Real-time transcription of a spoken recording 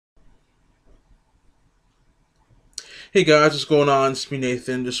Hey guys, what's going on? It's me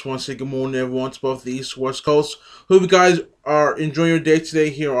Nathan. Just want to say good morning everyone to both the East and West Coast. Hope you guys are enjoying your day today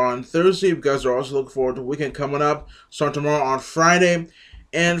here on Thursday. You guys are also looking forward to the weekend coming up, starting tomorrow on Friday.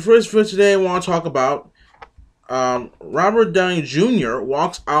 And first for today, I want to talk about Robert Downey Jr.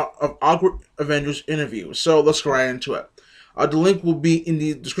 walks out of awkward Avengers interview. So let's go right into it. The link will be in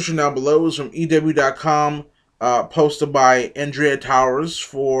the description down below. It's from EW.com, posted by Andrea Towers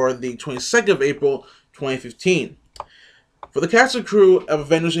for the 22nd of April, 2015. For the cast and crew of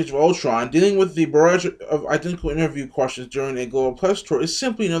Avengers Age of Ultron, dealing with the barrage of identical interview questions during a global press tour is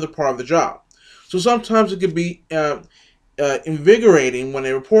simply another part of the job. So sometimes it can be invigorating when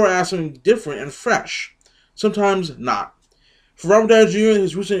a reporter asks something different and fresh. Sometimes not. For Robert Downey Jr.,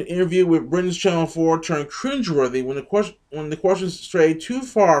 his recent interview with Britain's Channel 4 turned cringeworthy when the questions strayed too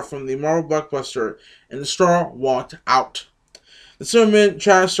far from the Marvel blockbuster and the star walked out. The 7-minute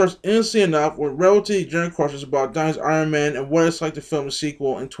chat starts innocently enough with relatively generic questions about Downey's Iron Man and what it's like to film a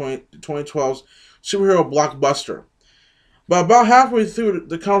sequel in 2012's superhero blockbuster. But about halfway through,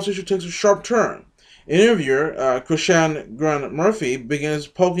 the conversation takes a sharp turn. An interviewer, Christian Grant Murphy, begins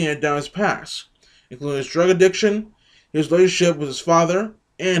poking at Downey's past, including his drug addiction, his relationship with his father,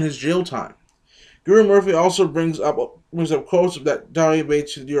 and his jail time. Grant Murphy also brings up quotes that Downey made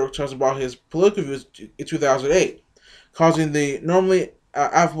to the New York Times about his political views in 2008. Causing the normally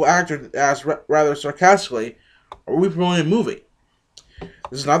affable actor to ask rather sarcastically, "Are we promoting a movie?"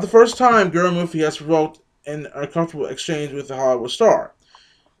 This is not the first time Gary Murphy has provoked an uncomfortable exchange with the Hollywood star.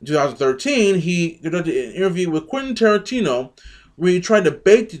 In 2013, he conducted an interview with Quentin Tarantino where he tried to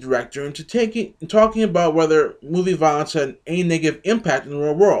bait the director into talking about whether movie violence had any negative impact in the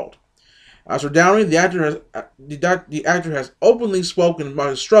real world. As for Downey, the actor has openly spoken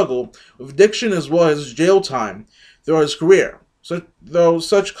about his struggle with addiction as well as his jail time throughout his career, though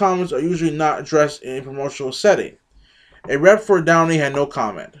such comments are usually not addressed in a promotional setting. A rep for Downey had no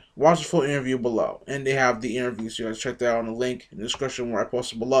comment. Watch the full interview below, and they have the interview, so you guys check that out on the link in the description where I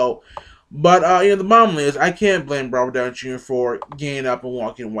posted below. But the bottom line is, I can't blame Robert Downey Jr. for getting up and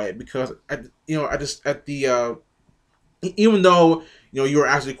walking away because even though you were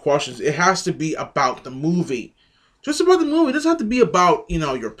asking questions, it has to be about the movie. Just about the movie. It doesn't have to be about,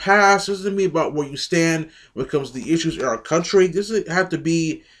 your past. It doesn't have to be about where you stand when it comes to the issues in our country. This doesn't have to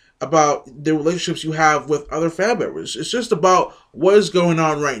be about the relationships you have with other family members. It's just about what is going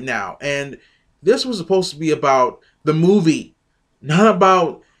on right now. And this was supposed to be about the movie, not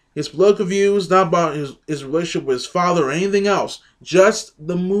about his political views, not about his relationship with his father or anything else. Just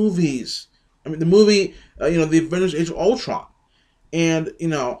the movies. I mean, the movie, The Avengers Age of Ultron. And,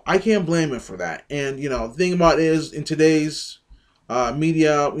 I can't blame him for that. And, the thing about it is, in today's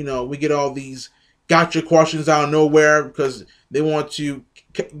media, we get all these gotcha questions out of nowhere because they want to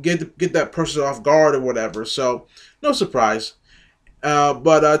get that person off guard or whatever. So, no surprise.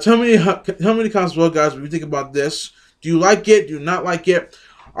 But tell me in the comments below, guys, what you think about this. Do you like it? Do you not like it?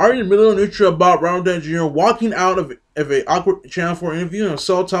 Are you in the middle of neutral about Robert Downey Jr. walking out of an awkward Channel 4 interview? And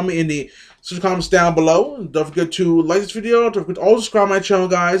so tell me in the comments down below. Don't forget to like this video. Don't forget to also subscribe to my channel,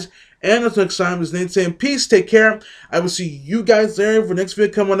 guys. And until next time, this is Nathan saying peace. Take care. I will see you guys there for the next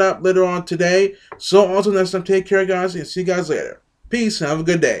video coming up later on today. So until next time, take care, guys, and see you guys later. Peace and have a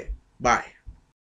good day. Bye.